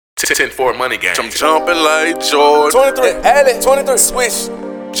10-4 money game. I'm jumping like Jordan. 23, alley, 23, swish.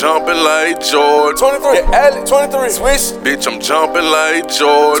 Jumping like Jordan. 23, alley, 23, swish. Bitch, I'm jumping like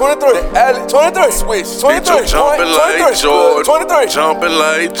Jordan. 23, alley, 23, swish. 23, Bitch, I'm jumping like Jordan. 23, Jumping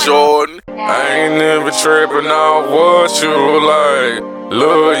like Jordan. I ain't never tripping off what you like.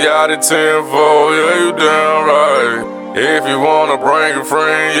 Lil Yachty 10-4, yeah, you damn right. If you wanna bring a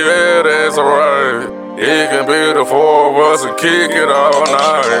friend, yeah, that's alright. It can be the four of us and kick it all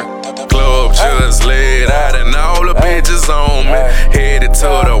night. Club just laid out and all the bitches on me. Headed to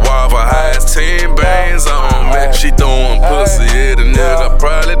the Waffle House, 10 bands on me. She throwing pussy at a nigga,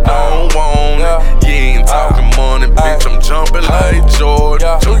 probably don't want it. You ain't talking money, bitch, I'm jumping like Jordan.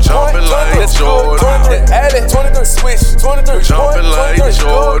 I'm jumping like Jordan. 23, alley, 23, swish. 23, Jumping like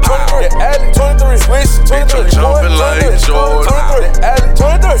Jordan. 23, alley, 23, swish. 23, jumping like Jordan. 23, alley,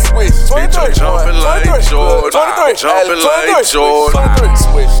 23, swish. Bitch, I'm jumping like Jordan. 23, Jumping like Jordan. 23,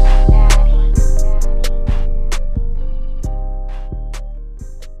 swish.